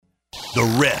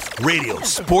The Ref Radio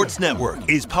Sports Network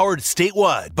is powered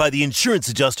statewide by the insurance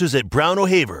adjusters at Brown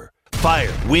O'Haver.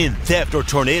 Fire, wind, theft, or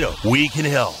tornado, we can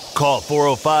help. Call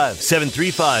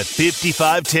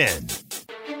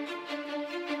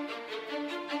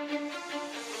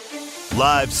 405-735-5510.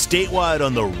 Live statewide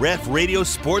on the Ref Radio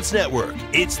Sports Network,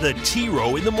 it's the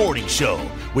T-Row in the Morning Show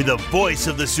with the voice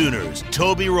of the Sooners,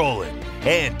 Toby Rowland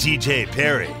and TJ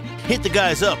Perry. Hit the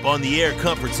guys up on the Air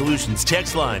Comfort Solutions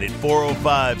text line at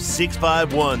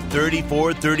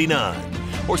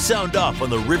 405-651-3439 or sound off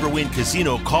on the Riverwind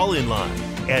Casino call-in line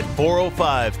at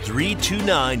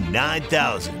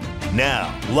 405-329-9000.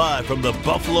 Now, live from the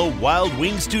Buffalo Wild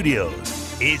Wings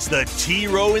Studios, it's the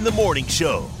T-Row in the Morning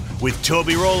Show with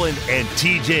Toby Rowland and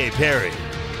TJ Perry.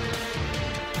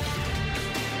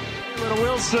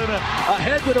 Wilson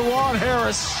ahead to DeJuan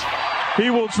Harris. He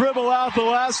will dribble out the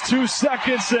last 2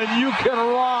 seconds, and you can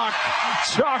rock.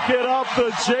 Chalk it up. The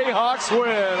Jayhawks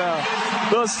win.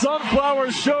 The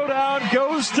Sunflower Showdown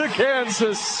goes to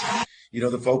Kansas. You know,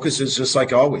 the focus is just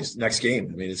like always, next game.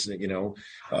 I mean, it's, you know,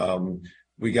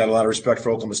 we got a lot of respect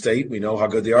for Oklahoma State. We know how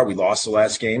good they are. We lost the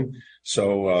last game.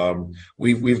 So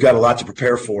we've got a lot to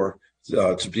prepare for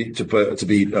to beat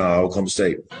Oklahoma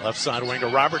State. Left side winger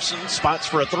Robertson spots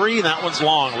for a three. That one's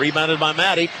long. Rebounded by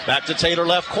Maddie. Back to Taylor,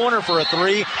 left corner for a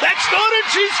three. That's good,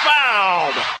 and she's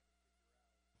fouled.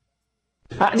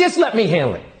 Just let me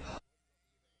handle it.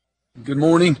 Good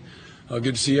morning. Good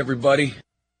to see everybody.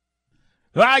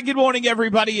 Hi, good morning,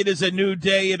 everybody. It is a new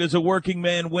day. It is a Working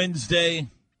Man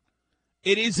Wednesday.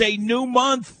 It is a new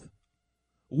month.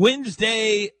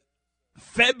 Wednesday,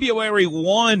 February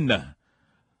 1.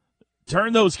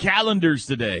 Turn those calendars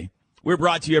today. We're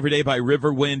brought to you every day by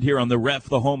Riverwind here on the Ref,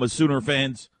 the home of Sooner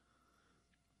fans.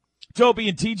 Toby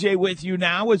and TJ with you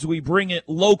now as we bring it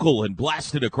local and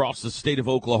blast it across the state of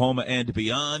Oklahoma and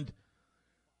beyond.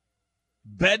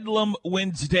 Bedlam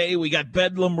Wednesday. We got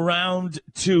Bedlam Round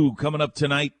 2 coming up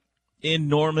tonight in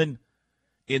Norman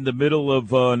in the middle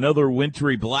of another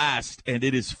wintry blast, and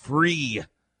it is free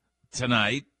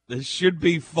tonight. This should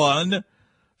be fun.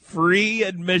 Free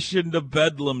admission to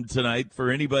Bedlam tonight for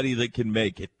anybody that can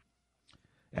make it,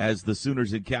 as the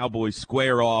Sooners and Cowboys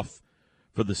square off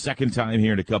for the second time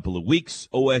here in a couple of weeks.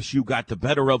 OSU got the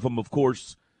better of them, of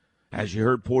course, as you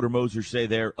heard Porter Moser say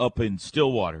there up in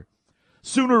Stillwater.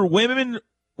 Sooner women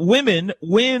win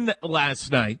last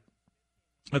night,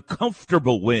 a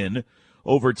comfortable win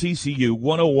over TCU,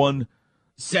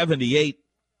 101-78,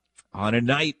 on a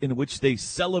night in which they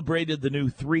celebrated the new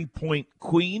three-point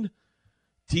queen.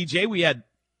 TJ, we had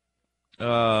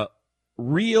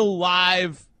real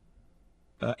live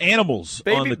animals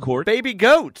on the court. Baby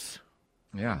goats.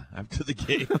 Yeah, after the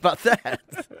game. How about that?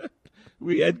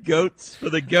 We had goats for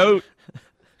the GOAT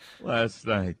last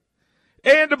night.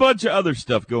 And a bunch of other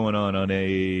stuff going on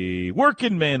a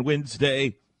Working Man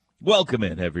Wednesday. Welcome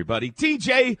in, everybody.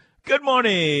 TJ, good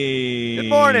morning. Good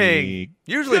morning.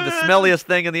 Usually the smelliest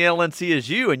thing in the LNC is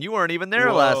you, and you weren't even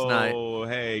there last night. Oh,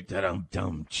 hey,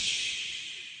 da-dum-dum.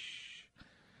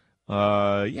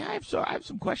 I have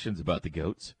some questions about the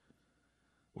goats.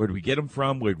 Where do we get them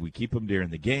from? Where do we keep them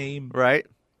during the game? Right.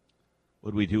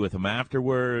 What do we do with them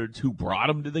afterwards? Who brought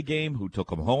them to the game? Who took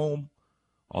them home?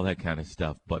 All that kind of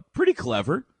stuff. But pretty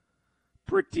clever.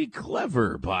 Pretty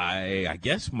clever by, I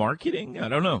guess, marketing. I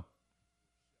don't know.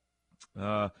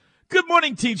 Good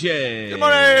morning, TJ. Good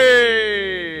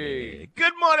morning.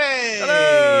 Good morning.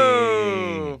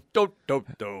 Hello.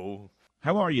 Do.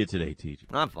 How are you today, TJ?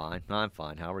 I'm fine.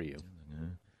 How are you?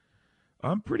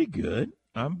 I'm pretty good.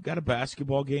 I've got a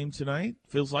basketball game tonight.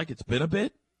 Feels like it's been a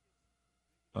bit.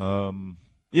 I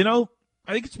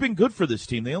think it's been good for this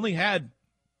team. They only had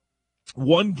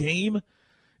one game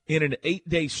in an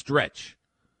 8-day stretch.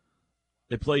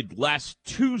 They played last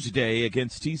Tuesday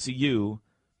against TCU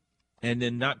and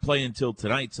then not play until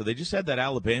tonight. So they just had that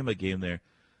Alabama game there.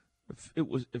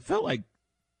 It felt like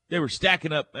they were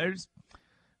stacking up.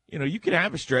 You can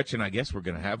have a stretch, and I guess we're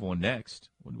going to have one next.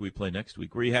 When do we play next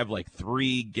week? Where you have like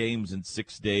 3 games in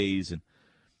 6 days, and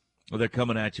they're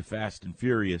coming at you fast and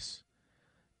furious.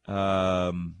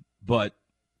 But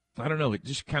I don't know. It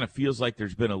just kind of feels like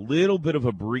there's been a little bit of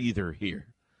a breather here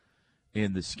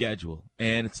in the schedule,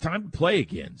 and it's time to play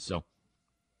again. So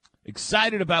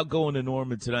excited about going to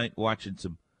Norman tonight, watching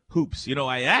some hoops.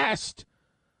 I asked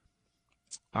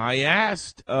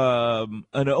an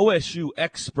OSU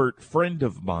expert friend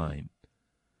of mine,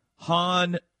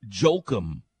 Han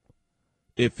Jolcom,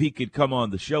 if he could come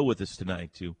on the show with us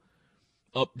tonight to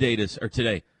update us, or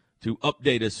today, to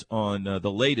update us on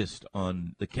the latest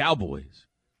on the Cowboys.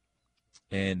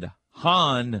 And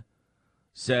Han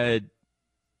said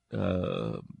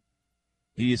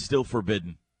he is still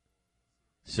forbidden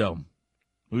So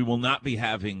we will not be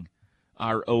having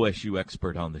our OSU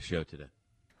expert on the show today.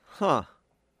 Huh.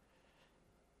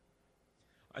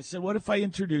 I said, what if I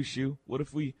introduce you? What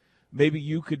if maybe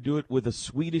you could do it with a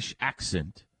Swedish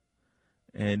accent,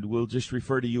 and we'll just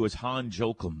refer to you as Han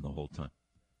Jolkum the whole time.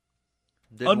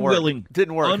 Didn't work.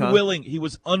 Didn't work, Unwilling. huh? He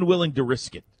was unwilling to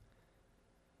risk it.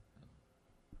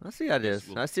 I see how it is.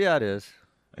 I see how it is.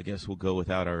 I guess we'll go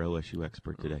without our OSU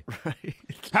expert today. Right.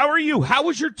 How are you? How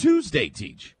was your Tuesday,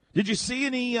 Teach? Did you see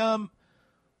any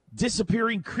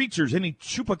disappearing creatures, any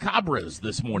chupacabras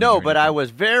this morning? No, but I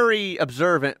was very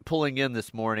observant pulling in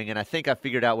this morning, and I think I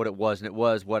figured out what it was, and it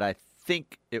was what I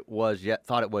think it was.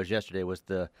 Thought it was yesterday was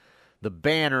the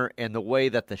banner and the way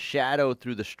that the shadow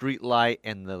through the street light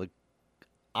and the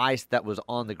ice that was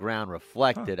on the ground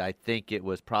reflected. Huh. I think it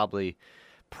was probably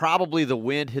the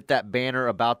wind hit that banner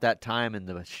about that time, and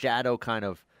the shadow kind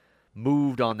of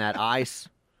moved on that ice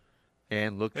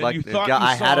and looked and like you the thought guy. you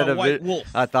I saw had it a a white bit. wolf.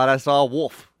 I thought I saw a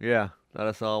wolf. Yeah, thought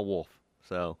I saw a wolf.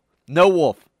 So no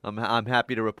wolf. I'm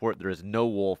happy to report there is no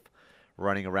wolf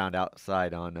running around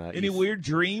outside on. Any weird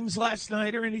dreams last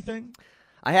night or anything?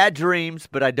 I had dreams,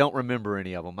 but I don't remember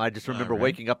any of them. I just remember right.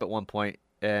 waking up at one point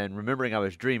and remembering I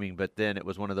was dreaming, but then it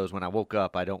was one of those when I woke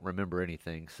up, I don't remember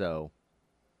anything. So,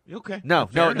 okay, no,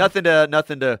 enough.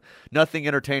 nothing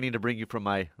entertaining to bring you from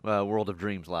my world of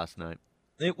dreams last night.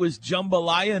 It was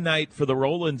jambalaya night for the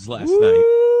Rollins last Woo, night.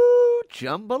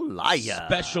 Jambalaya.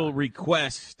 Special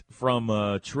request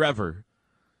from Trevor.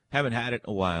 Haven't had it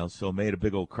in a while, so made a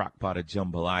big old crock pot of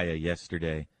jambalaya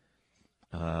yesterday.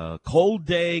 Cold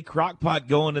day, crock pot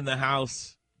going in the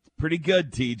house. Pretty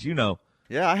good, Tej, you know.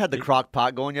 Yeah, I had the crock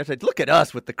pot going yesterday. Look at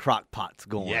us with the crock pots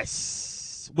going.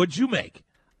 Yes. What'd you make?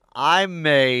 I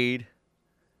made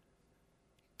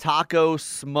taco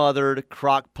smothered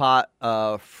crock pot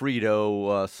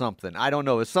Frito something. I don't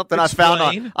know. It's something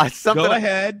Explain. I found on. Go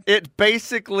ahead. It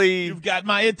basically. You've got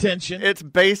my attention. It's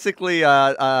basically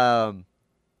a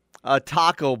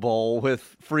taco bowl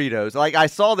with Fritos. Like I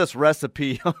saw this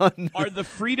recipe on. Are the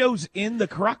Fritos in the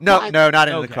crock pot? No, not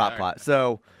in the Okay, crock all pot. right.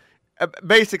 So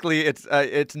basically,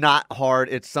 it's not hard.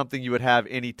 It's something you would have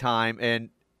any time, and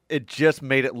it just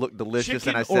made it look delicious. Chicken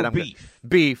and I said, or beef?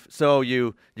 Beef. So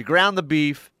you ground the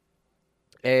beef,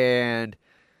 and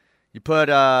you put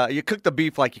you cook the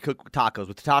beef like you cook tacos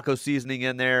with the taco seasoning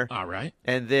in there. All right.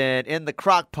 And then in the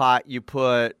crock pot, you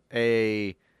put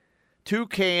 2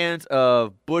 cans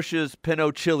of Bush's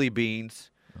Pinot chili beans,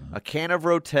 a can of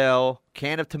Rotel,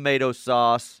 can of tomato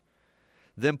sauce,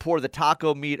 then pour the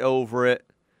taco meat over it,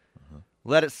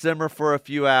 let it simmer for a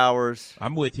few hours.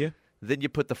 I'm with you. Then you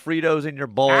put the Fritos in your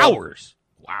bowl. Hours?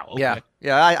 Wow. Okay.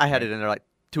 Yeah, I had it in there like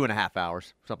 2.5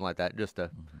 hours, something like that, just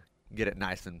to get it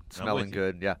nice and smelling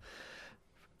good. Yeah.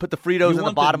 Put the Fritos in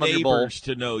the bottom of your bowl.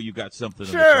 To know you got something.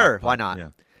 Sure, in the crock pot. why not?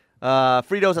 Yeah.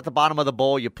 Fritos at the bottom of the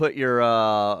bowl. You put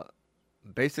your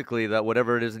basically that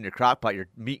whatever it is in your crock pot, your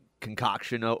meat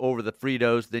concoction over the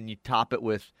Fritos. Then you top it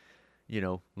with,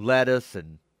 lettuce,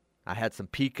 and I had some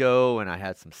pico, and I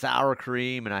had some sour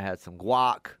cream, and I had some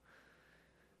guac.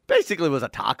 Basically, it was a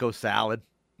taco salad.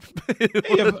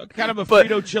 Kind of a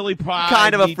Frito chili pie.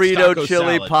 Kind of a Frito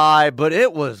chili salad. pie, but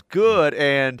it was good,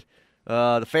 and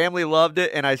the family loved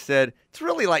it. And I said, it's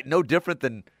really like no different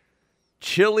than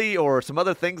chili or some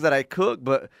other things that I cook,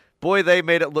 but boy, they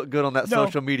made it look good on that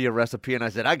social media recipe, and I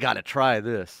said, I got to try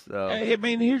this. So. I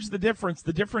mean, here's the difference.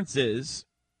 The difference is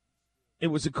it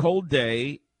was a cold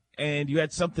day, and you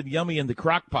had something yummy in the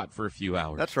crock pot for a few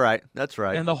hours. That's right.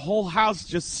 And the whole house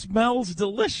just smells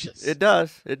delicious. It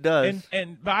does. It does.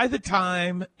 And by the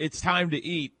time it's time to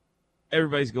eat,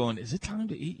 everybody's going, is it time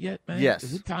to eat yet, man? Yes.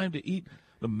 Is it time to eat?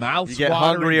 The mouth's you get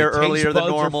watering, hungrier the taste earlier than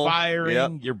buds normal. Are firing.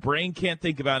 Yep. Your brain can't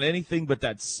think about anything but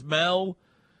that smell.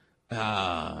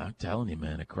 I'm telling you,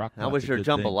 man, a crock pot. How was your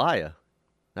jambalaya?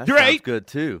 That Great. sounds good,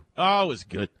 too. Oh, it was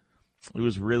good. It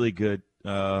was really good.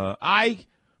 I,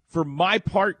 for my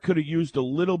part, could have used a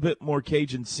little bit more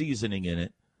Cajun seasoning in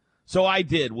it. So I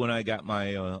did when I got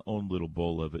my own little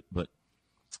bowl of it. But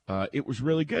it was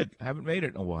really good. I haven't made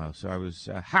it in a while, so I was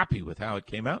happy with how it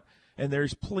came out. And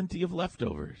there's plenty of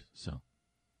leftovers. So,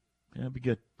 yeah, it'll be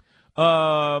good.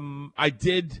 I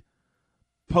did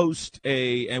post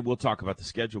and we'll talk about the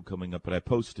schedule coming up, but I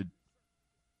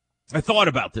thought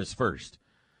about this first.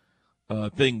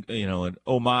 An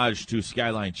homage to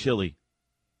Skyline Chili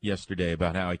yesterday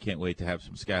about how I can't wait to have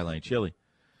some Skyline Chili.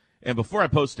 And before I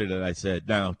posted it, I said,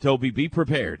 now, Toby, be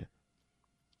prepared,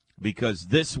 because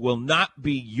this will not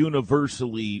be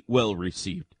universally well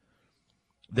received.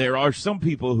 There are some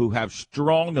people who have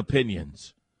strong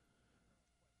opinions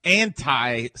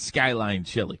anti-Skyline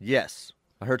Chili. Yes.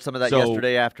 I heard some of that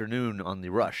yesterday afternoon on the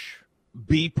Rush.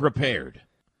 be prepared.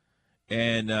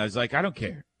 And I was like, I don't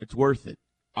care. It's worth it.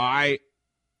 I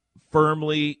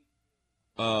firmly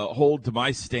hold to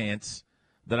my stance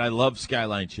that I love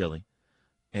Skyline Chili.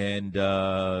 And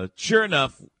sure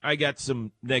enough, I got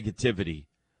some negativity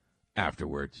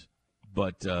afterwards.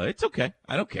 But it's okay.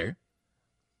 I don't care.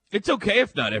 It's okay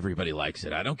if not everybody likes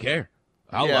it. I don't care.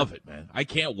 I'll love it, man. I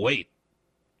can't wait.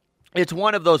 It's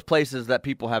one of those places that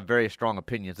people have very strong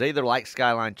opinions. They either like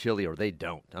Skyline Chili or they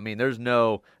don't. I mean, there's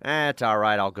no, it's all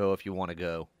right, I'll go if you want to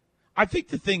go. I think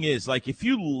the thing is, like, if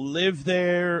you live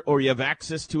there or you have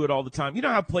access to it all the time, you know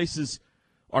how places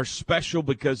are special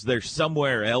because they're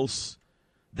somewhere else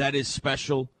that is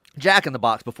special? Jack in the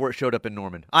Box before it showed up in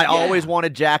Norman. I always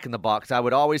wanted Jack in the Box. I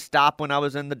would always stop when I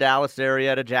was in the Dallas area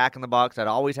at a Jack in the Box. I'd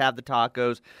always have the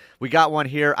tacos. We got one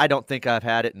here. I don't think I've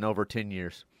had it in over 10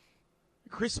 years.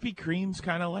 Krispy Kreme's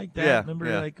kind of like that. Yeah, Remember,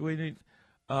 yeah. like we did.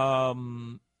 I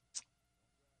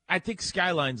think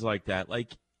Skyline's like that.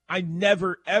 Like, I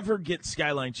never ever get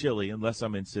Skyline Chili unless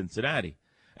I'm in Cincinnati,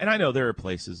 and I know there are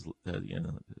places.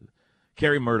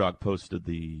 Carrie Murdoch posted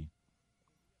the.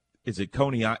 Is it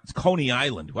Coney? It's Coney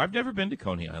Island. Well, I've never been to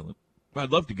Coney Island.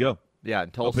 I'd love to go. Yeah,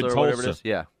 in Tulsa Up in or whatever it Tulsa. is.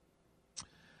 Yeah.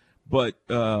 But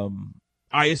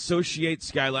I associate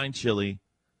Skyline Chili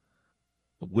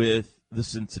with the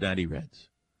Cincinnati Reds.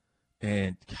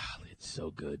 And, golly, it's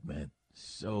so good, man.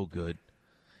 So good.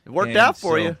 It worked And out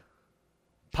for so- you.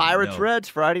 Pirates, No. Reds,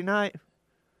 Friday night.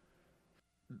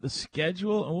 The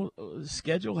schedule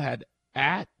had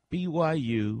at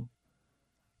BYU,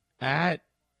 at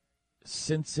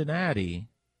Cincinnati,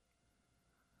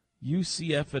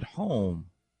 UCF at home.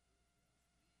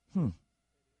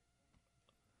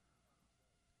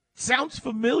 Sounds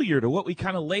familiar to what we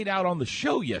kind of laid out on the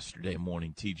show yesterday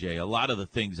morning, TJ. A lot of the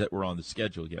things that were on the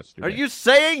schedule yesterday. Are you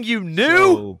saying you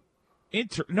knew?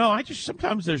 No,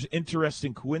 sometimes there's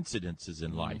interesting coincidences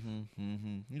in life.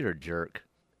 You're a jerk.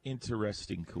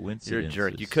 Interesting coincidences. You're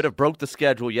a jerk. You could have broke the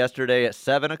schedule yesterday at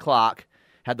 7 o'clock,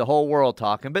 had the whole world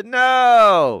talking, but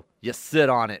no! You sit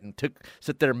on it and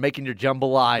sit there making your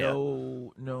jambalaya.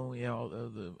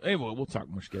 Anyway, we'll talk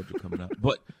more schedule coming up.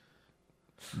 But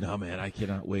no, man, I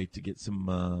cannot wait to get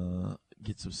some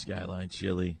Skyline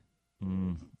Chili.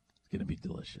 It's gonna be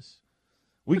delicious.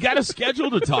 We got a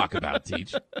schedule to talk about,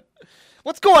 Teach.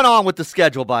 What's going on with the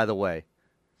schedule, by the way?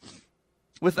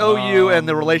 With OU and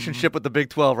the relationship with the Big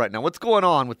 12 right now. What's going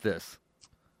on with this?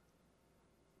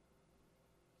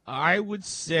 I would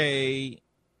say,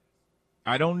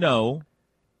 I don't know.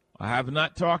 I have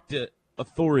not talked to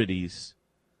authorities,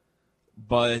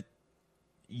 but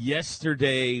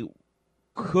yesterday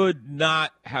could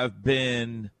not have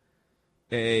been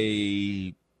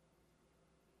a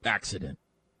accident.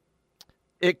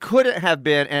 It couldn't have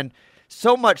been, and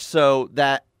so much so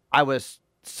that I was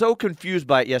so confused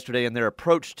by it yesterday and their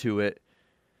approach to it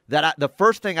that the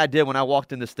first thing I did when I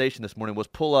walked in the station this morning was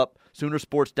pull up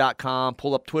Soonersports.com,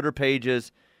 pull up Twitter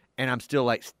pages, and I'm still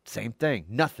like, same thing,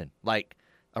 nothing. Like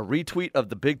a retweet of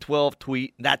the Big 12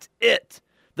 tweet, that's it.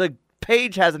 The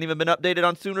page hasn't even been updated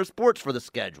on Sooner Sports for the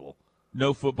schedule.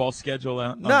 No football schedule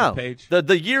on the page?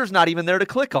 The year's not even there to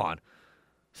click on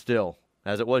still,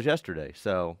 as it was yesterday.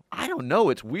 So, I don't know.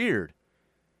 It's weird.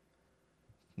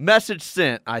 Message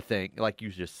sent, I think, like you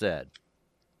just said.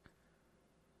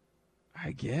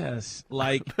 I guess.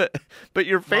 Like, but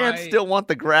your fans still want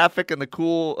the graphic and the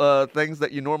cool things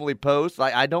that you normally post.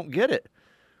 I don't get it.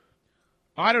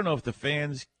 I don't know if the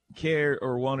fans care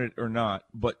or want it or not,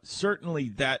 but certainly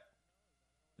that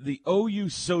the OU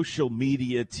social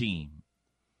media team,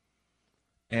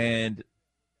 and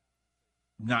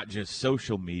not just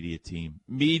social media team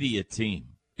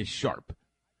is sharp,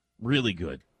 really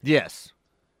good. Yes.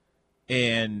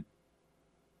 And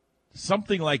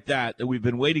something like that we've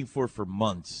been waiting for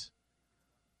months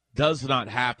does not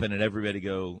happen, and everybody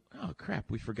go, oh, crap,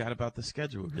 we forgot about the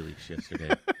schedule release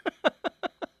yesterday.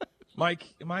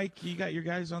 Mike, you got your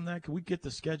guys on that? Can we get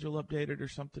the schedule updated or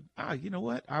something? You know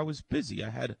what? I was busy. I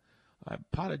had a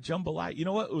pot of jambalaya. You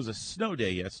know what? It was a snow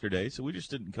day yesterday, so we just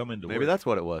didn't come into work. Maybe that's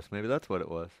what it was.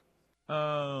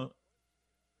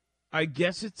 I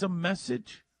guess it's a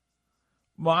message.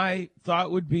 My thought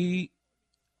would be,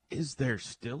 is there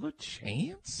still a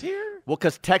chance here? Well,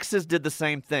 because Texas did the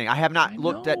same thing. I have not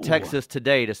looked at Texas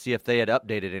today to see if they had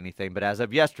updated anything, but as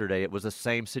of yesterday, it was the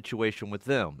same situation with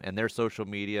them and their social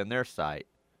media and their site.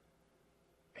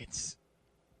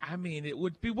 It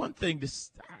would be one thing to.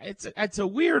 It's a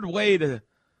weird way to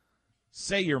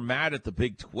say you're mad at the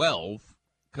Big 12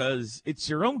 because it's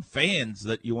your own fans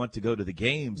that you want to go to the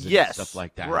games and stuff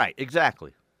like that. Right,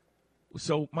 exactly.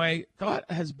 So my thought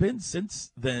has been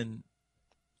since then,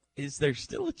 is there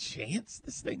still a chance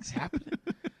this thing's happening?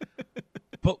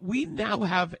 But we now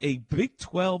have a Big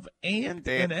 12 and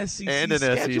an SEC and an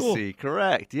schedule. SEC,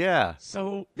 correct, yeah.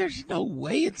 So there's no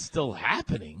way it's still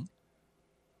happening,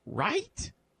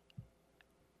 right?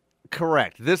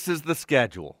 Correct. This is the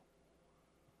schedule.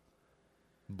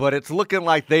 But it's looking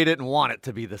like they didn't want it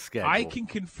to be the schedule. I can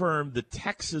confirm the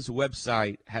Texas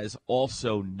website has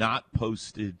also not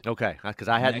posted Okay, because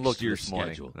I hadn't next looked year's this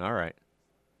morning. schedule. All right.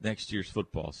 Next year's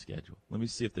football schedule. Let me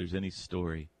see if there's any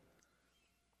story.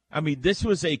 I mean, this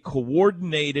was a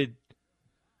coordinated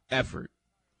effort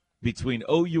between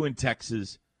OU and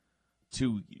Texas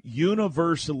to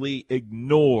universally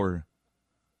ignore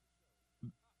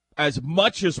as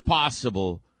much as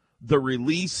possible the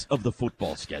release of the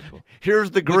football schedule.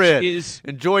 Here's the grid.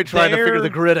 Enjoy trying to figure the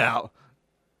grid out.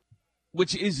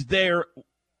 Which is their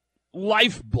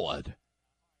lifeblood.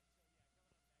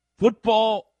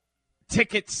 Football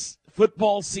tickets,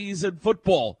 football season,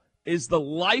 football is the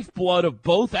lifeblood of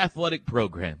both athletic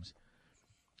programs.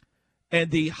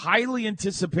 And the highly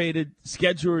anticipated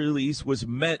schedule release was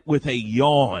met with a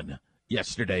yawn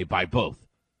yesterday by both.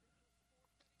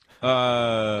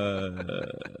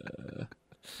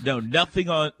 No, nothing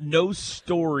on, no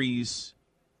stories.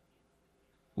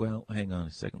 Well, hang on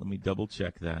a second. Let me double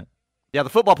check that. Yeah, the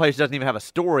football page doesn't even have a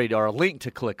story or a link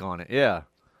to click on it. Yeah.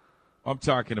 I'm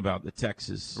talking about the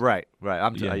Texas. Right.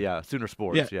 Yeah, Sooner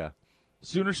Sports, yeah.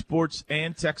 Sooner Sports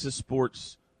and Texas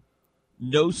Sports.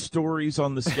 No stories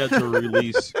on the schedule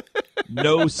release.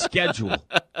 No schedule.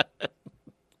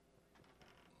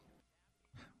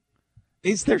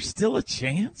 Is there still a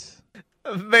chance?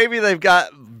 Maybe they've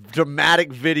got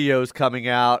dramatic videos coming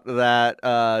out that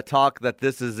talk that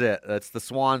this is it. That's the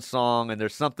swan song, and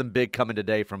there's something big coming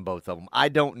today from both of them. I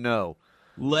don't know.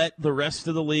 Let the rest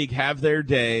of the league have their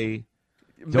day.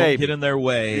 Don't Maybe. get in their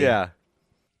way. Yeah.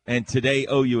 And today,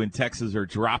 OU and Texas are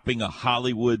dropping a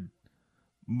Hollywood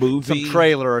movie. Some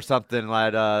trailer or something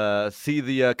like see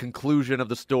the conclusion of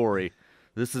the story.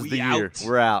 This is the year. Out.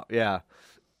 We're out, yeah.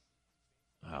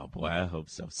 Oh, boy, I hope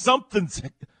so. Something's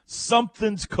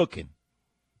cooking.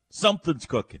 Something's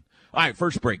cooking. All right,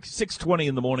 first break. 6:20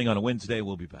 in the morning on a Wednesday.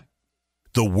 We'll be back.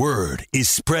 The word is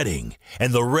spreading,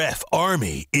 and the Ref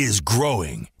Army is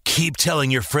growing. Keep telling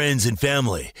your friends and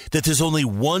family that there's only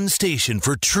one station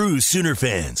for true Sooner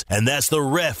fans, and that's the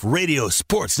Ref Radio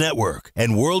Sports Network,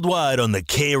 and worldwide on the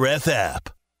KREF app.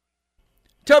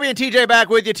 Toby and TJ back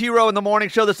with you. T-Row in the Morning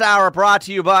Show this hour brought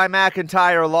to you by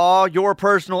McIntyre Law, your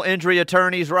personal injury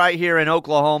attorneys right here in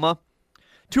Oklahoma.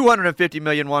 $250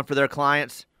 million won for their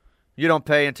clients. You don't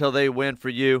pay until they win for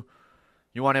you.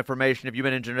 You want information if you've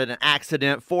been injured in an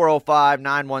accident,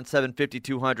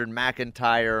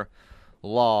 405-917-5200,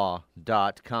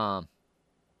 McIntyreLaw.com.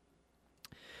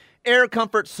 Air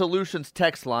Comfort Solutions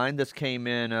text line. This came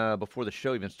in before the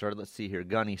show even started. Let's see here.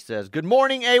 Gunny says, good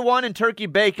morning, A1 and Turkey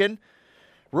Bacon.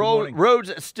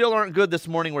 Roads still aren't good this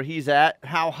morning where he's at.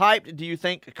 How hyped do you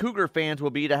think Cougar fans will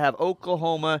be to have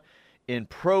Oklahoma in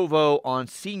Provo on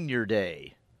Senior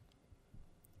Day?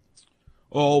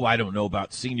 Oh, I don't know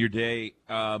about Senior Day.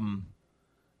 I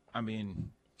think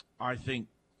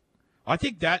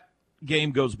that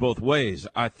game goes both ways.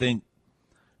 I think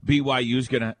BYU's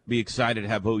going to be excited to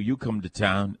have OU come to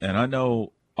town, and I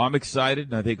know I'm excited,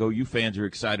 and I think OU fans are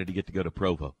excited to get to go to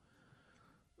Provo.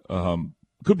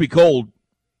 Could be cold.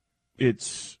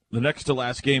 It's the next to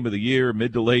last game of the year,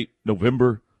 mid to late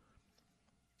November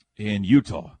in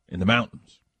Utah in the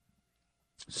mountains.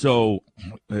 So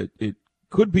it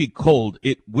could be cold.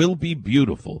 It will be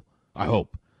beautiful, I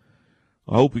hope.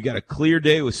 I hope we got a clear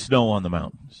day with snow on the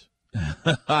mountains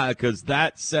because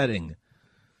that setting.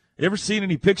 You ever seen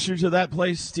any pictures of that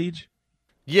place, Steve?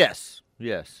 Yes.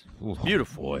 Ooh,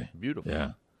 Beautiful. Boy. Beautiful.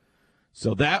 Yeah.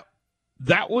 So that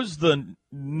was the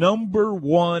number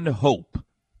one hope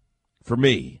for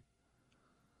me,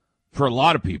 for a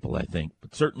lot of people, I think,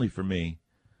 but certainly for me,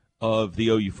 of the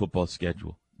OU football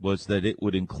schedule, was that it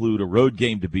would include a road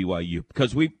game to BYU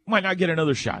because we might not get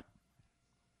another shot.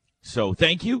 So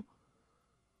thank you.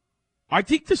 I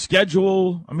think the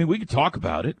schedule, we could talk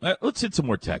about it. Let's hit some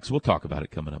more text. We'll talk about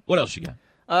it coming up. What else you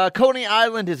got? Coney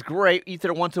Island is great. Eat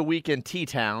there once a week in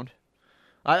T-Town.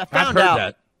 I've heard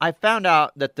that. I found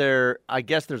out that there's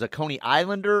a Coney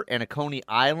Islander and a Coney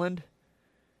Island.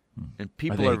 And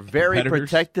people are very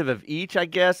protective of each, I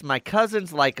guess. My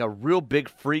cousin's like a real big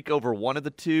freak over one of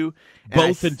the two.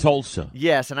 Both in Tulsa.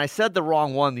 Yes, and I said the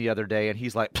wrong one the other day, and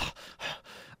he's like,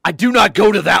 I do not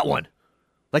go to that one.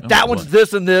 Like, that one's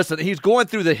this and this, and he's going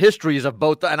through the histories of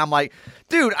both. And I'm like,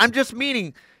 dude, I'm just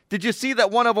meaning, did you see that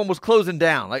one of them was closing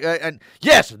down? Like, and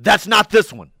yes, that's not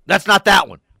this one. That's not that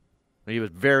one. He was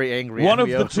very angry. One at of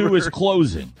me the two is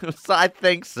closing. So I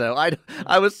think so.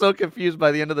 I was so confused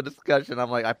by the end of the discussion. I'm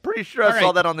like, I'm pretty sure I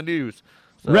saw that on the news.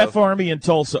 So, Ref Army in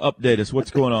Tulsa, update us.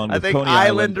 What's going on with Coney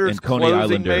Island and Coney closing,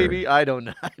 Islander? maybe? I don't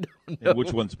know. And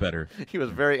which one's better? He was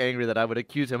very angry that I would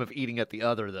accuse him of eating at the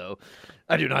other, though.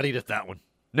 I do not eat at that one.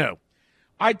 No.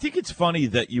 I think it's funny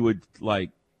that you would,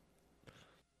 like,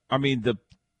 I mean, the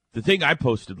thing I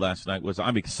posted last night was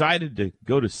I'm excited to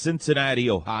go to Cincinnati,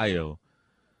 Ohio,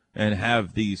 and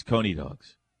have these Coney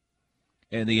dogs.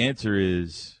 And the answer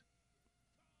is,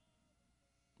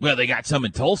 well, they got some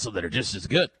in Tulsa that are just as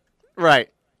good. Right.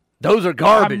 Those are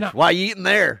garbage. Why you eating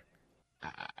there?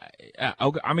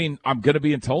 I mean, I'm going to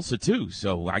be in Tulsa, too,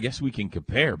 so I guess we can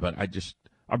compare, but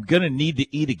I'm going to need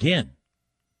to eat again.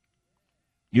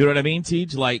 You know what I mean, Tej?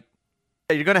 Like,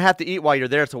 you're going to have to eat while you're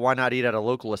there, so why not eat at a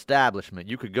local establishment?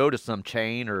 You could go to some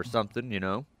chain or something, you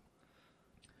know.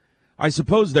 I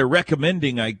suppose they're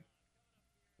recommending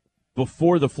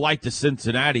before the flight to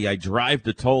Cincinnati, I drive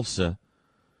to Tulsa,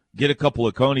 get a couple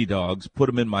of Coney dogs, put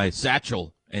them in my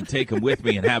satchel, and take them with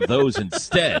me and have those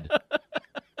instead.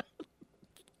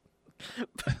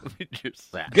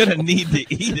 Gonna need to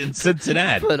eat in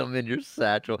Cincinnati. Put them in your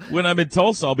satchel. When I'm in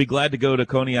Tulsa, I'll be glad to go to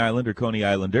Coney Island or Coney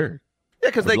Islander. Yeah,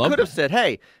 because they could have said,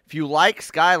 hey, if you like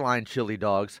Skyline chili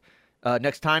dogs,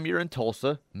 next time you're in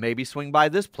Tulsa, maybe swing by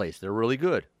this place. They're really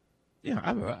good. Yeah,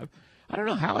 I don't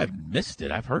know how I've missed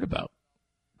it. I've heard about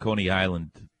Coney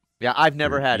Island. Yeah, I've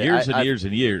never had it. Years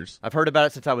and years. I've heard about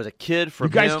it since I was a kid. From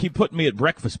you guys keep putting me at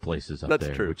breakfast places up there.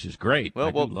 That's true. Which is great. Well,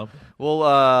 I do love it.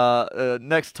 Well,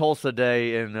 next Tulsa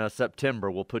Day in September,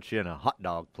 we'll put you in a hot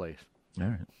dog place. All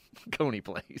right. Coney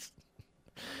place.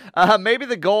 Maybe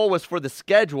the goal was for the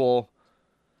schedule.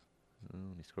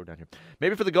 Let me scroll down here.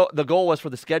 Maybe for the goal was for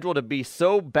the schedule to be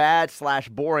so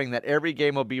bad/boring that every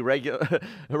game will be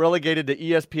relegated to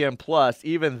ESPN Plus.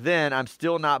 Even then, I'm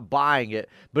still not buying it.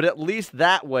 But at least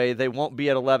that way, they won't be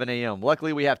at 11 a.m.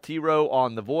 Luckily, we have T-Row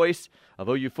on the voice of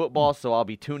OU football, so I'll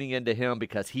be tuning into him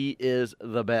because he is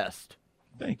the best.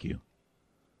 Thank you.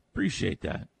 Appreciate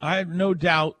that. I have no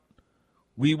doubt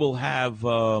we will have there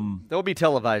will be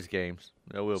televised games.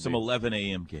 There will some be 11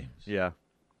 a.m. games. Yeah.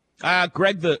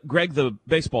 Greg the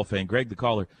baseball fan, Greg the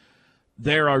caller.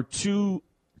 There are two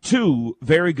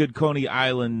very good Coney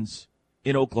Islands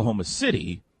in Oklahoma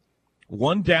City,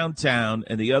 one downtown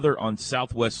and the other on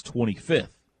Southwest 25th.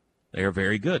 They are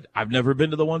very good. I've never been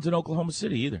to the ones in Oklahoma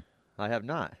City either. I have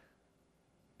not.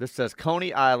 This says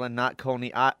Coney Island, not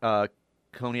Coney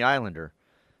Islander.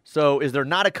 So is there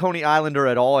not a Coney Islander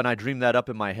at all, and I dreamed that up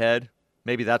in my head?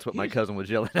 Maybe that's what my cousin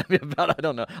was yelling at me about. I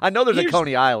don't know. I know there's a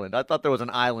Coney Island. I thought there was an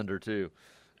Islander, too.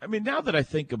 I mean, now that I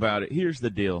think about it, here's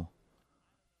the deal.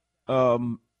 I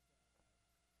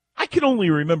can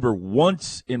only remember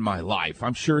once in my life.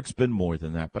 I'm sure it's been more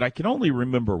than that, but I can only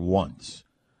remember once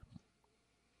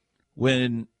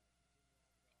when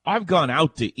I've gone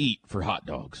out to eat for hot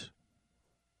dogs.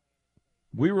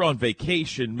 We were on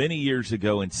vacation many years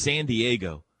ago in San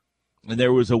Diego, and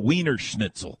there was a Wiener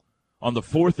Schnitzel on the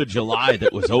 4th of July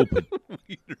that was open.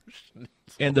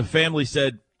 And the family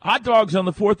said, hot dogs on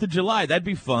the 4th of July, that'd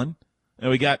be fun. And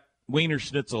we got Wiener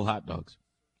Schnitzel hot dogs.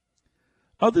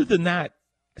 Other than that,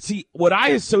 see, what I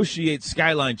associate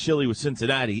Skyline Chili with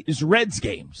Cincinnati is Reds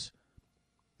games.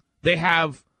 They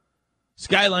have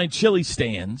Skyline Chili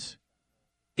stands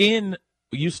in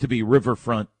what used to be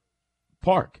Riverfront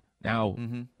Park, now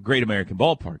Great American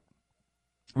Ballpark.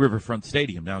 Riverfront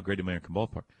Stadium, now Great American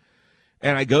Ballpark.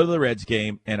 And I'd go to the Reds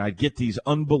game, and I'd get these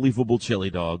unbelievable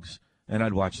chili dogs, and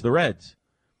I'd watch the Reds.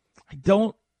 I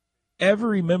don't ever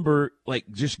remember, like,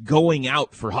 just going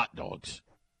out for hot dogs.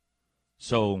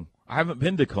 So I haven't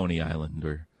been to Coney Island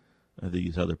or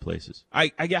these other places. I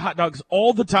get hot dogs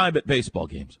all the time at baseball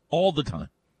games, all the time.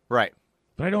 Right.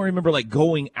 But I don't remember, like,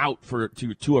 going out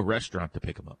to a restaurant to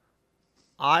pick them up.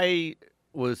 I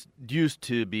was used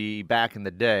to be, back in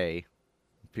the day,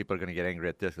 people are going to get angry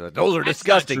at this. Those are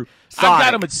disgusting. I've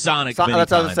got them at Sonic. That's what I was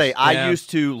going to say. Yeah. I used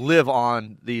to live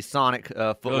on the Sonic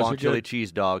foot-long chili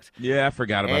cheese dogs. Yeah, I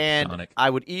forgot about Sonic. I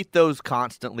would eat those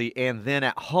constantly, and then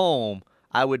at home,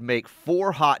 I would make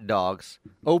 4 hot dogs,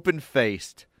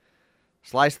 open-faced,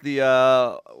 slice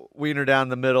the wiener down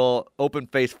the middle,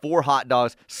 open-faced, 4 hot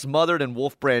dogs, smothered in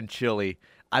Wolf Brand chili.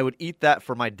 I would eat that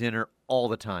for my dinner all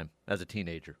the time as a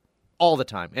teenager. All the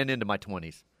time, and into my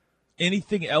 20s.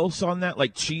 Anything else on that,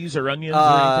 like cheese or onions or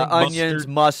anything? Onions,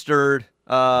 mustard.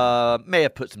 May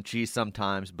have put some cheese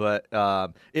sometimes, but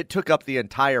it took up the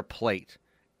entire plate.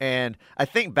 And I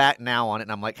think back now on it,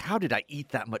 and I'm like, how did I eat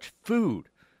that much food?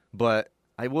 But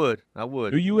I would.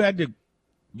 You had to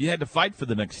You had to fight for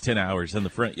the next 10 hours in the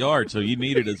front yard, so you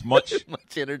needed as much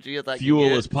energy as I fuel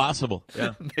could as possible.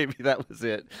 Yeah. Maybe that was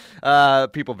it.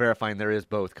 People verifying there is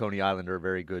both. Coney Island are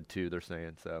very good, too, they're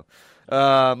saying. So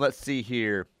let's see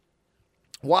here.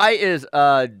 Why is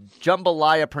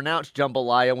jambalaya pronounced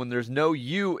jambalaya when there's no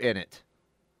U in it?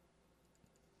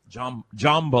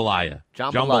 Jambalaya.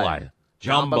 Jambalaya.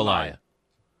 Jambalaya.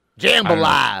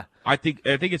 Jambalaya. I think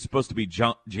it's supposed to be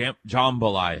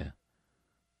jambalaya.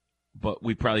 But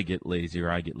we probably get lazy, or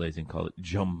I get lazy and call it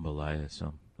jambalaya,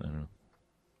 so I don't know.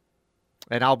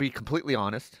 And I'll be completely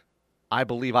honest. I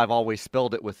believe I've always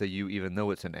spelled it with a U, even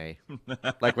though it's an A.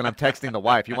 Like when I'm texting the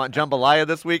wife, you want jambalaya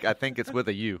this week? I think it's with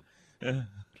a U.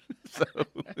 So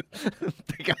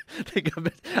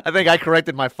I think I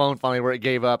corrected my phone finally where it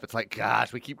gave up. It's like,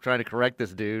 gosh, we keep trying to correct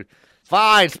this dude.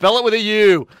 Fine, spell it with a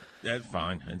U. That's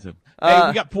fine. Hey,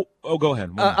 we got. Go ahead.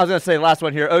 I was going to say last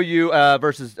one here. OU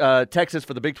versus Texas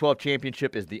for the Big 12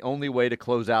 championship is the only way to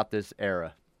close out this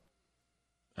era.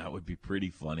 That would be pretty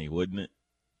funny, wouldn't it?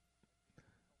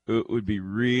 It would be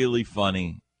really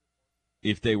funny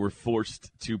if they were forced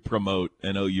to promote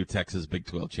an OU Texas Big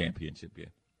 12 championship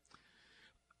game.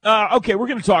 Okay, we're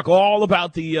going to talk all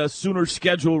about the Sooner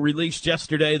schedule released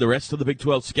yesterday, the rest of the Big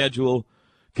 12 schedule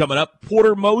coming up.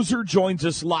 Porter Moser joins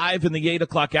us live in the 8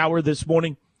 o'clock hour this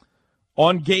morning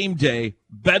on game day.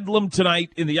 Bedlam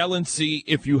tonight in the LNC.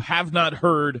 If you have not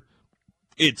heard,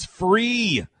 it's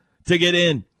free to get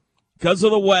in because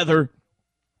of the weather.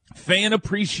 Fan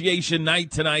appreciation night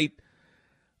tonight.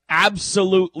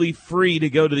 Absolutely free to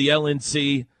go to the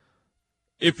LNC.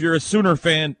 If you're a Sooner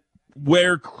fan,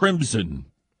 wear crimson.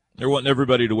 They're wanting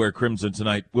everybody to wear crimson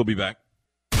tonight. We'll be back.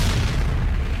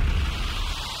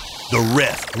 The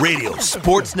Ref Radio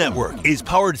Sports Network is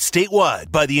powered statewide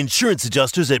by the insurance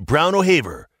adjusters at Brown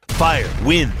O'Haver. Fire,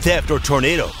 wind, theft, or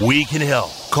tornado, we can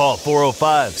help. Call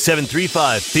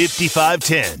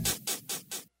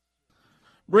 405-735-5510.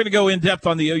 We're going to go in depth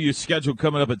on the OU schedule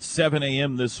coming up at 7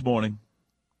 a.m. this morning.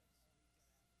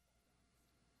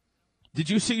 Did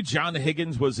you see John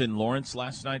Higgins was in Lawrence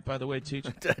last night, by the way, Teach?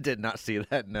 I did not see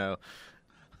that, no.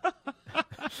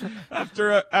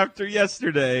 After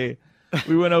yesterday,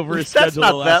 we went over his schedule last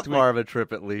week. That's not that far of a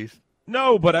trip, at least.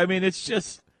 No, but I mean, it's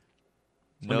just.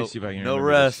 Let me see if I can remember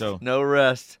rest. This. So, no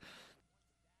rest.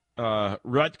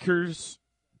 Rutgers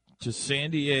to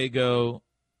San Diego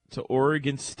to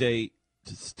Oregon State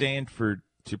to Stanford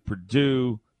to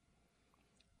Purdue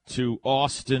to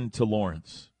Austin to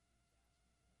Lawrence.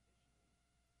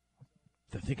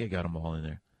 I think I got them all in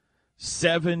there.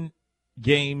 7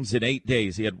 games in 8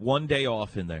 days. He had 1 day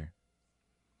off in there.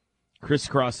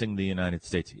 Crisscrossing the United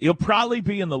States. He'll probably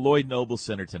be in the Lloyd Noble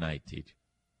Center tonight, Teach.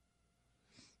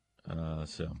 Oh,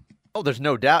 there's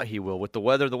no doubt he will. With the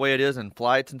weather the way it is and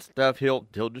flights and stuff, he'll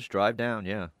just drive down,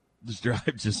 yeah. Just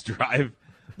drive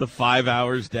the 5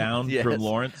 hours down yes, from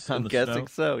Lawrence in I'm the guessing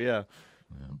snow? so, yeah.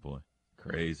 Oh, boy.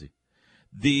 Crazy.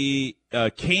 The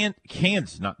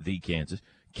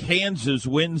Kansas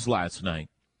wins last night,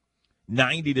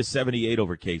 90-78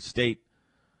 over K-State.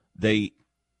 They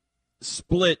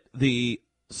split the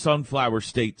Sunflower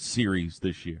State series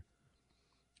this year.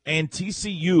 And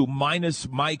TCU minus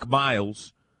Mike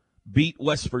Miles beat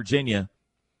West Virginia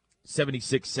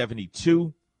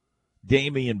 76-72.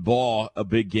 Damian Baugh, a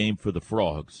big game for the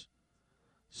Frogs.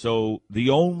 So the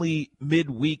only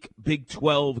midweek Big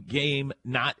 12 game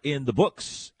not in the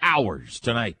books, ours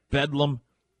tonight. Bedlam,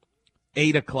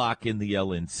 8 o'clock in the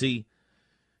LNC.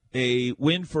 A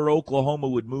win for Oklahoma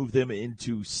would move them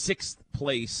into 6th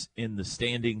place in the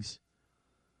standings.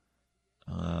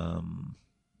 Let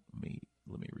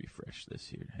me refresh this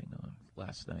here. Hang on.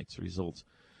 Last night's results.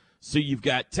 So you've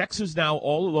got Texas now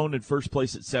all alone in first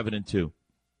place at 7-2.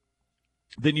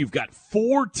 Then you've got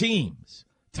 4 teams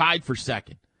tied for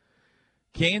second.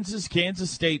 Kansas, Kansas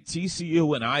State,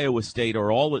 TCU, and Iowa State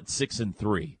are all at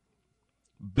 6-3.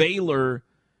 Baylor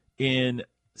in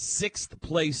 6th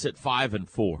place at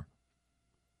 5-4.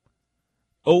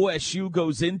 OSU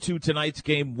goes into tonight's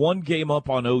game 1 game up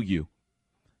on OU.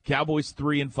 Cowboys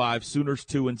 3-5, Sooners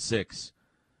 2-6.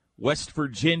 West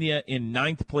Virginia in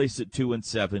 9th place at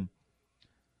 2-7.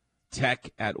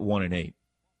 Tech at 1-8.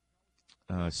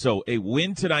 So a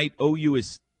win tonight. OU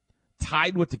is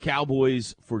tied with the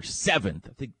Cowboys for 7th.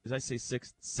 I think, did I say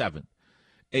 6th? 7th.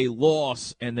 A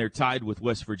loss, and they're tied with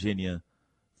West Virginia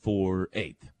for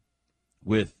 8th.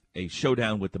 With a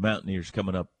showdown with the Mountaineers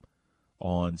coming up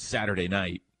on Saturday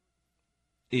night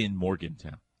in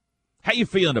Morgantown. How you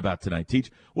feeling about tonight, Teach?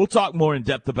 We'll talk more in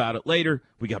depth about it later.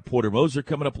 We got Porter Moser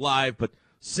coming up live, but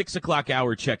 6 o'clock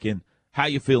hour check-in. How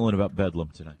you feeling about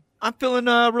Bedlam tonight? I'm feeling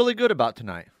really good about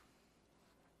tonight.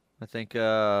 I think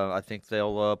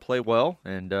they'll play well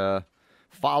and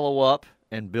follow up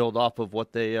and build off of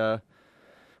what they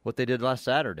did last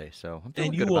Saturday. So I'm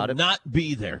feeling good about it. And you will not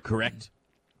be there, correct?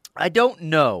 I don't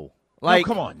know. No,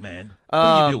 come on, man. What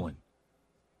are you doing?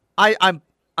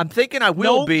 I'm thinking I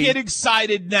will be. Don't get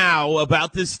excited now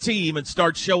about this team and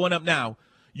start showing up now.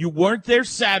 You weren't there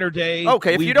Saturday.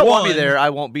 Okay, if you don't want me there, I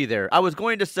won't be there. I was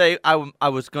going to say I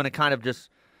was going to kind of just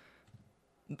 –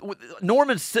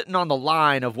 Norman's sitting on the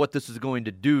line of what this is going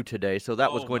to do today, so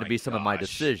that was going to be some of my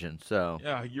decision. So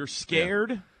yeah, you're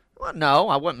scared? Yeah. Well, no,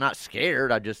 I'm not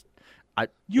scared.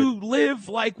 You live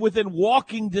like within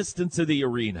walking distance of the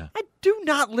arena. I do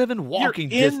not live in walking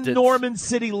distance. In Norman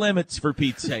city limits, for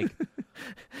Pete's sake.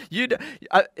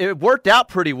 It worked out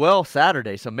pretty well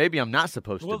Saturday, so maybe I'm not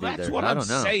supposed to be there. Well, that's what I'm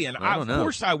saying. I don't know. Of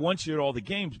course I want you at all the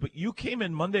games, but you came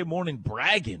in Monday morning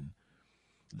bragging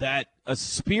that a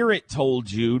spirit told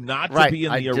you not to be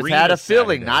in the arena. I just had a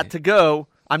feeling Saturday. not to go.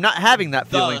 I'm not having that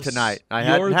feeling tonight. I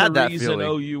hadn't had that feeling. You're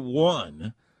the reason OU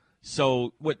won.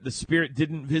 So, what, the spirit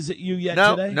didn't visit you yet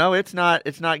today? No, it's not.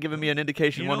 It's not giving me an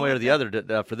indication one way or the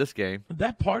other for this game.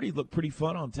 That party looked pretty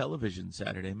fun on television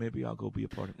Saturday. Maybe I'll go be a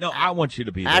part of it. No, I want you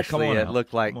to be there. Actually, Come on it out.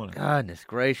 looked like, goodness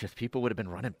gracious, people would have been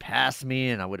running past me,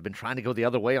 and I would have been trying to go the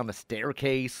other way on the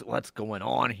staircase. What's going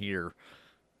on here?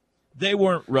 They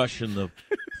weren't rushing the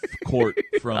court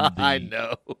from the I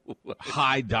know.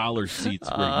 high dollar seats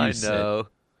where you sit. It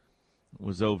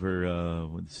was over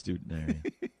with the student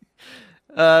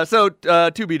area. So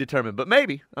to be determined, but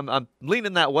maybe I'm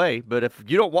leaning that way. But if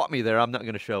you don't want me there, I'm not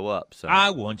going to show up. So I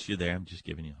want you there. I'm just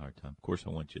giving you a hard time. Of course, I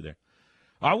want you there.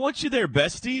 I want you there,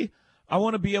 bestie. I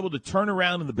want to be able to turn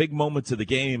around in the big moments of the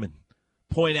game and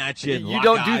point at you. And you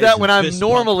don't do that when I'm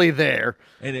normally there.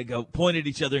 And they go point at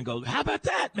each other and go, "How about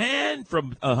that, man?"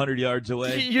 From 100 yards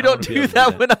away. You don't do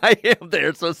that when I am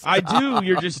there. So stop. I do.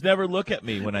 You just never look at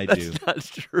me when I do. That's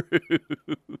true.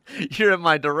 You're in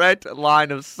my direct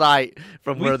line of sight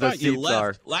from where the seats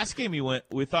are. Last game you went,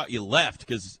 we thought you left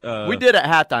because we did at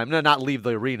halftime. No, not leave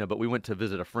the arena, but we went to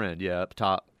visit a friend. Yeah, up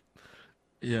top.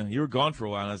 Yeah, you were gone for a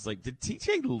while. And I was like, "Did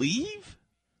TJ leave?"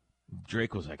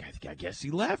 Drake was like, I guess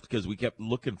he left because we kept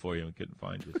looking for you and couldn't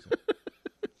find you. So.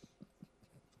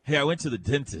 Hey, I went to the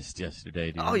dentist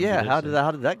yesterday. Oh, yeah. How did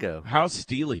that go? How's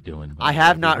Steely doing? I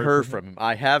have not heard from him.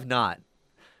 I have not.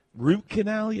 Root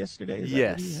canal yesterday?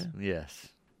 Yes.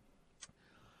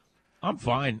 I'm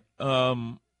fine.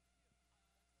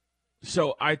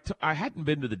 So I hadn't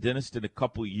been to the dentist in a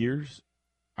couple of years.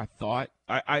 I thought.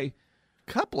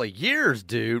 Couple of years,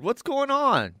 dude. What's going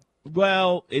on?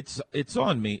 Well, it's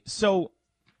on me. So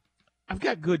I've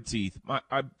got good teeth.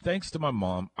 Thanks to my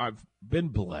mom, I've been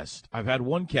blessed. I've had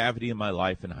one cavity in my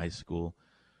life in high school.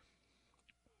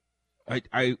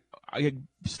 I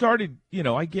started,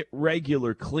 I get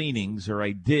regular cleanings, or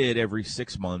I did every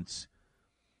 6 months.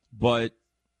 But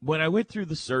when I went through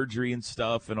the surgery and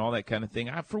stuff and all that kind of thing,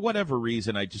 for whatever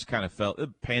reason, I just kind of felt,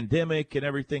 pandemic and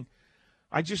everything,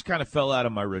 I just kind of fell out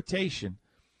of my rotation.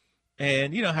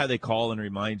 And you know how they call and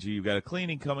remind you, you've got a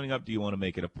cleaning coming up. Do you want to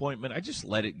make an appointment? I just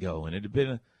let it go. And it had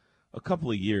been a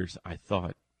couple of years, I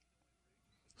thought.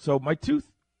 So my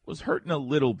tooth was hurting a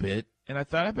little bit, and I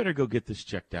thought I better go get this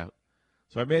checked out.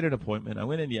 So I made an appointment. I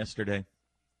went in yesterday.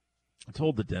 I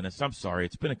told the dentist, I'm sorry,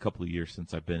 it's been a couple of years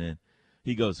since I've been in.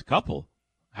 He goes, couple?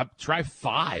 Try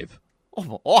 5.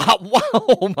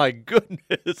 Oh, my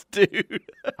goodness, dude.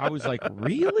 I was like,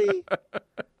 really?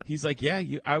 He's like, yeah,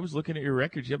 I was looking at your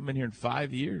records. You haven't been here in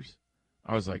 5 years.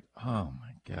 I was like, oh,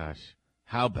 my gosh.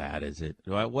 How bad is it?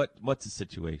 What's the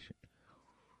situation?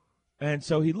 And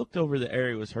so he looked over the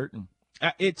area was hurting.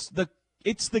 It's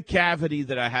the cavity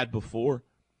that I had before.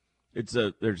 There's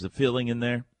a filling in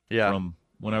there from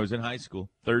when I was in high school.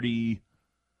 30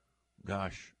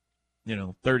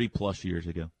 plus years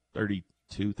ago.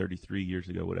 32, 33 years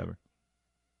ago, whatever.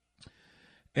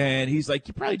 And he's like,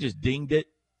 you probably just dinged it.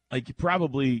 Like you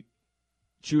probably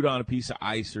chewed on a piece of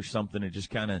ice or something and just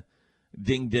kind of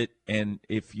dinged it. And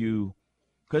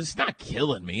because it's not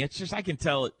killing me. It's just I can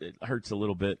tell it hurts a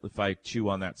little bit if I chew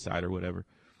on that side or whatever.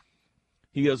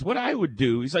 He goes, what I would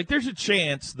do, he's like, there's a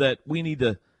chance that we need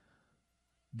to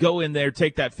go in there,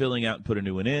 take that filling out and put a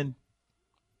new one in.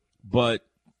 But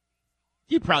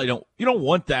you probably don't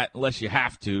want that unless you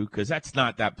have to, because that's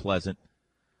not that pleasant.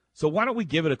 So why don't we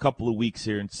give it a couple of weeks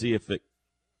here and see if it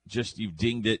just you've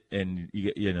dinged it and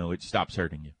it stops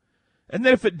hurting you. And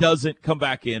then if it doesn't, come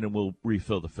back in and we'll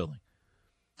refill the filling.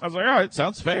 I was like, all right,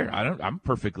 sounds fair. I'm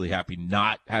perfectly happy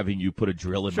not having you put a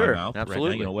drill in my mouth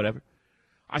absolutely. Right now, whatever.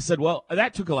 I said, well,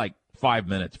 that took like 5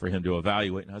 minutes for him to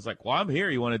evaluate. And I was like, well, I'm here.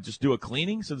 You want to just do a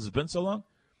cleaning since it's been so long?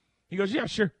 He goes, yeah,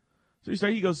 sure. So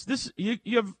he goes, "This you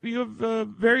have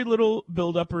very little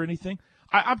buildup or anything."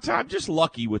 I'm just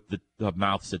lucky with the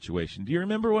mouth situation. Do you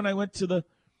remember when I went to the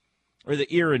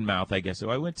ear and mouth? I guess so.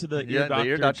 I went to the ear doctor. The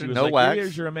ear doctor, she was no like, wax. Your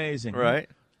ears are amazing, Right?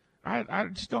 I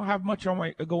just don't have much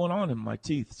going on in my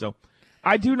teeth, so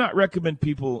I do not recommend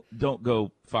people don't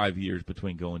go 5 years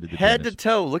between going to the Head dentist. to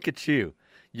toe. Look at you.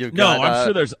 You've No, got, I'm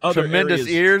sure there's other tremendous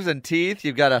areas. ears and teeth.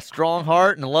 You've got a strong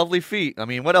heart and lovely feet. I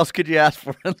mean, what else could you ask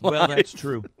for in life? Well, that's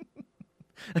true.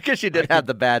 I guess you did have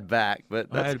the bad back, but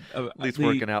that's I- at least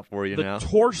working out for you the now.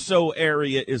 torso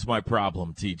area is my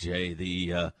problem, TJ.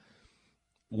 The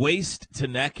waist to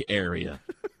neck area.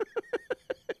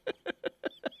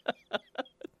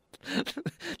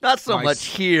 Not so my much s-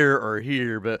 here or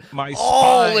here, but my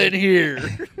all spine. in here.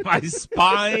 My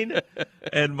spine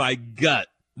and my gut.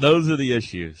 Those are the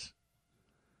issues.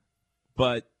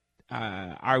 But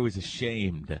I was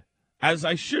ashamed, as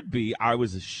I should be. I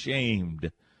was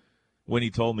ashamed when he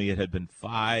told me it had been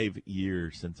 5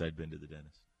 years since I'd been to the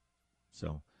dentist.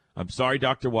 So I'm sorry,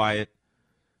 Dr. Wyatt.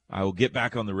 I will get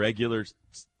back on the regular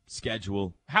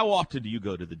schedule. How often do you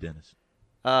go to the dentist?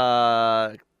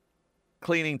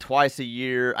 Cleaning twice a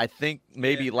year. I think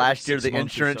maybe every last year 6 the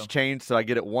months or insurance so. changed, so I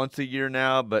get it once a year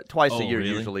now, but twice a Oh, year really?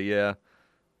 usually, yeah.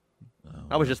 Oh,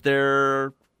 I was just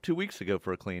there 2 weeks ago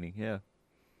for a cleaning, yeah.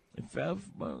 It felt,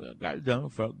 felt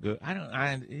good.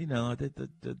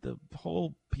 The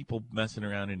whole people messing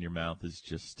around in your mouth is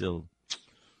just still.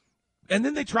 And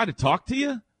then they try to talk to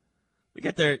you. They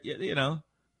get their, they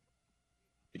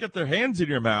get their hands in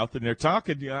your mouth and they're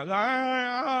talking to you.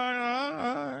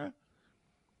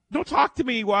 Don't talk to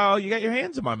me while you got your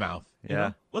hands in my mouth. you Yeah.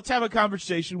 know? Let's have a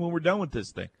conversation when we're done with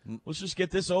this thing. Let's just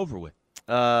get this over with.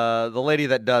 The lady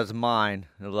that does mine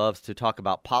loves to talk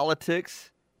about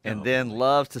politics and then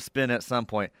loves to spin at some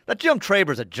point. That Jim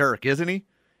Traber's a jerk, isn't he?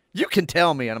 You can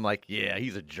tell me. And I'm like, yeah,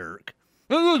 he's a jerk.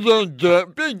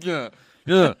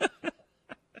 Yeah.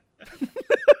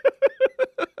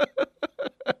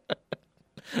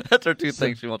 That's her two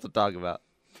things she wants to talk about.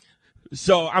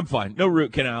 So I'm fine. No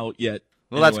root canal yet.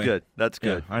 Well, Anyway. that's good. That's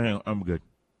good. Yeah, I know. I'm good.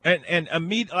 And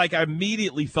I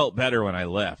immediately felt better when I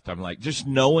left. I'm like, just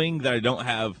knowing that I don't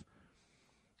have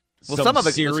Some of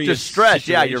it's serious just stress.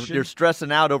 Yeah, situation. you're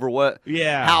stressing out over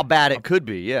how bad it could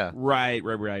be. Yeah. Right.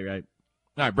 All right,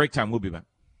 break time. We'll be back.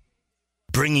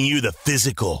 Bringing you the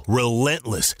physical,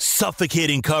 relentless,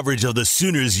 suffocating coverage of the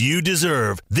Sooners you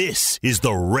deserve. This is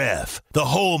The Ref, the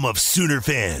home of Sooner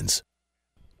fans.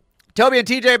 Toby and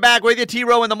TJ back with you.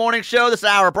 T-Row in the Morning Show. This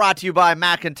hour brought to you by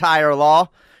McIntyre Law,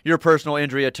 your personal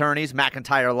injury attorneys,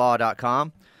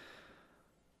 McIntyreLaw.com.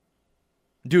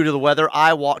 Due to the weather,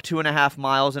 I walked 2.5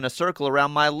 miles in a circle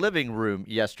around my living room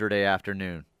yesterday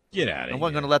afternoon. Get out of here. I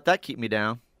wasn't going to let that keep me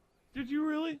down. Did you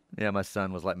really? Yeah, my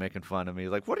son was like making fun of me.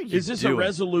 He's like, what are you doing? Is this a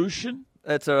resolution?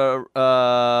 It's a,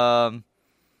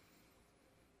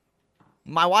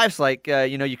 my wife's like,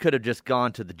 you could have just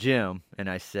gone to the gym. And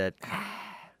I said,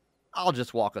 I'll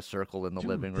just walk a circle in the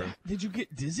living room. Did you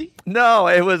get dizzy? No,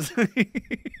 it was,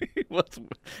 what's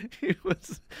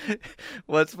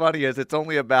funny is it's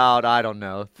only about,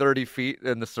 30 feet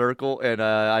in the circle. And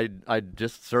I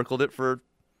just circled it for,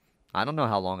 I don't know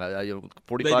how long,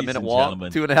 45-minute walk,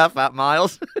 gentlemen. 2.5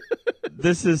 miles.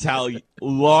 This is how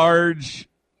large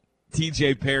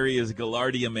TJ Perry's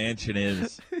Gaillardia mansion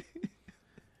is.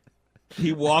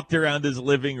 He walked around his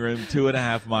living room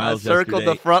 2.5 miles I circled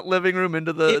yesterday. the front living room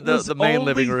into the main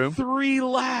living room. It was only 3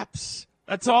 laps.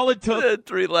 That's all it took.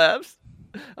 3 laps.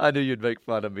 I knew you'd make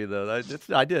fun of me, though. I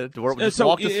did. Just So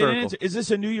walk the circle. is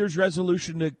this a New Year's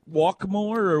resolution to walk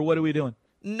more, or what are we doing?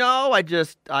 No, I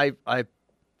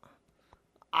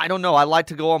don't know. I like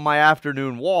to go on my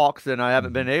afternoon walks, and I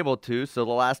haven't been able to. So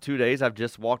the last 2 days, I've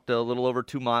just walked a little over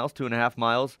 2 miles, 2.5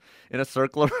 miles in a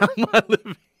circle around my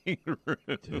living room.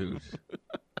 Dude.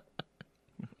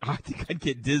 I think I'd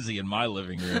get dizzy in my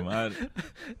living room.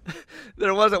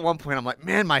 There was at one point, I'm like,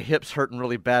 man, my hip's hurting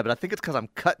really bad, but I think it's because I'm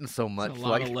cutting so much. A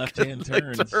lot of left-hand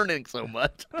turns. Turning so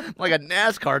much. I'm like a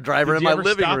NASCAR driver Did in you my ever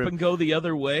living stop room. and go the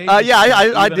other way? Yeah,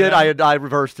 I Even did. out? I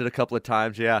reversed it a couple of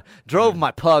times, yeah. Drove my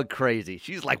pug crazy.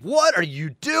 She's like, what are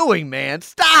you doing, man?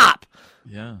 Stop!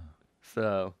 Yeah.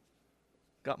 So,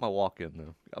 got my walk in,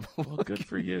 though. Well, good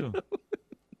for you.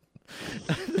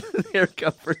 Air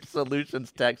Comfort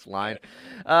Solutions text line.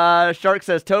 Shark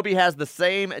says, Toby has the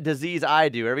same disease I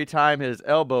do. Every time his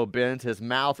elbow bends, his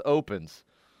mouth opens.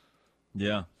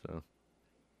 Yeah. So,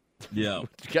 Yeah. what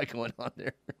you got going on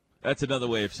there? That's another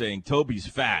way of saying Toby's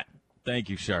fat. Thank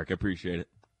you, Shark. I appreciate it.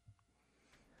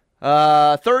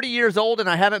 30 years old, and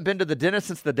I haven't been to the dentist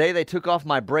since the day they took off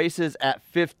my braces at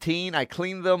 15. I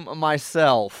cleaned them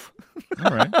myself.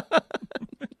 All right.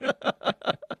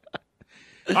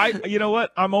 You know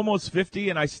what? I'm almost 50,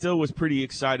 and I still was pretty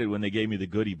excited when they gave me the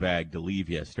goodie bag to leave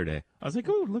yesterday. I was like,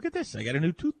 oh, look at this. I got a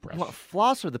new toothbrush. What,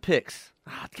 floss or the picks?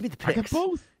 Give me the picks. I got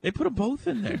both. They put them both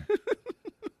in there.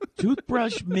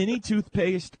 Toothbrush, mini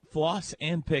toothpaste, floss,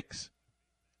 and picks.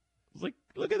 I was like,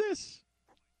 look at this.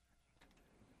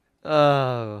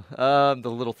 The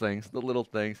little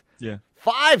things. Yeah.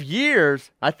 5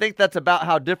 years? I think that's about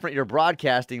how different your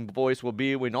broadcasting voice will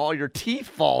be when all your teeth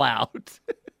fall out.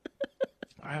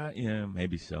 Yeah,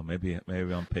 maybe so. Maybe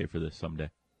I'll pay for this someday.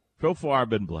 So far, I've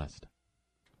been blessed.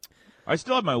 I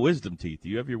still have my wisdom teeth. Do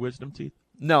you have your wisdom teeth?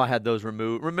 No, I had those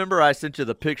removed. Remember I sent you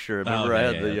the picture? Remember I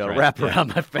had the right. wrap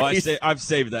around my face? Well, I've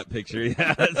saved that picture.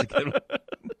 Yeah, that's a good one.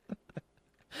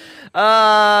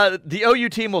 The OU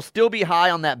team will still be high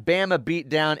on that Bama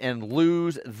beatdown and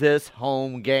lose this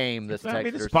home game, this texter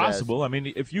it's says. possible. I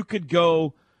mean, if you could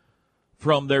go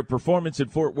from their performance in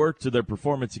Fort Worth to their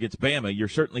performance against Bama, you're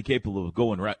certainly capable of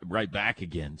going right back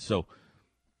again. So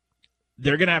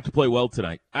they're going to have to play well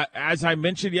tonight. As I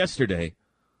mentioned yesterday,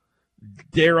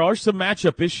 there are some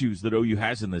matchup issues that OU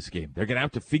has in this game. They're going to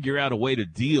have to figure out a way to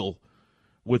deal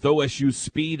with OSU's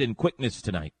speed and quickness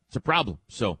tonight. It's a problem.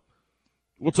 So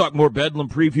we'll talk more Bedlam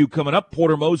preview coming up.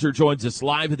 Porter Moser joins us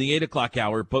live in the 8 o'clock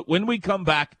hour. But when we come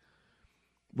back,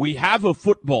 we have a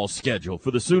football schedule for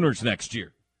the Sooners next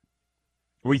year.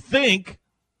 We think,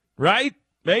 right?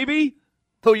 Maybe?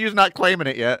 OU's not claiming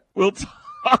it yet. We'll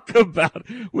talk about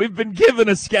it. We've been given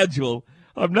a schedule.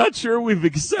 I'm not sure we've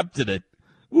accepted it.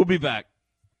 We'll be back.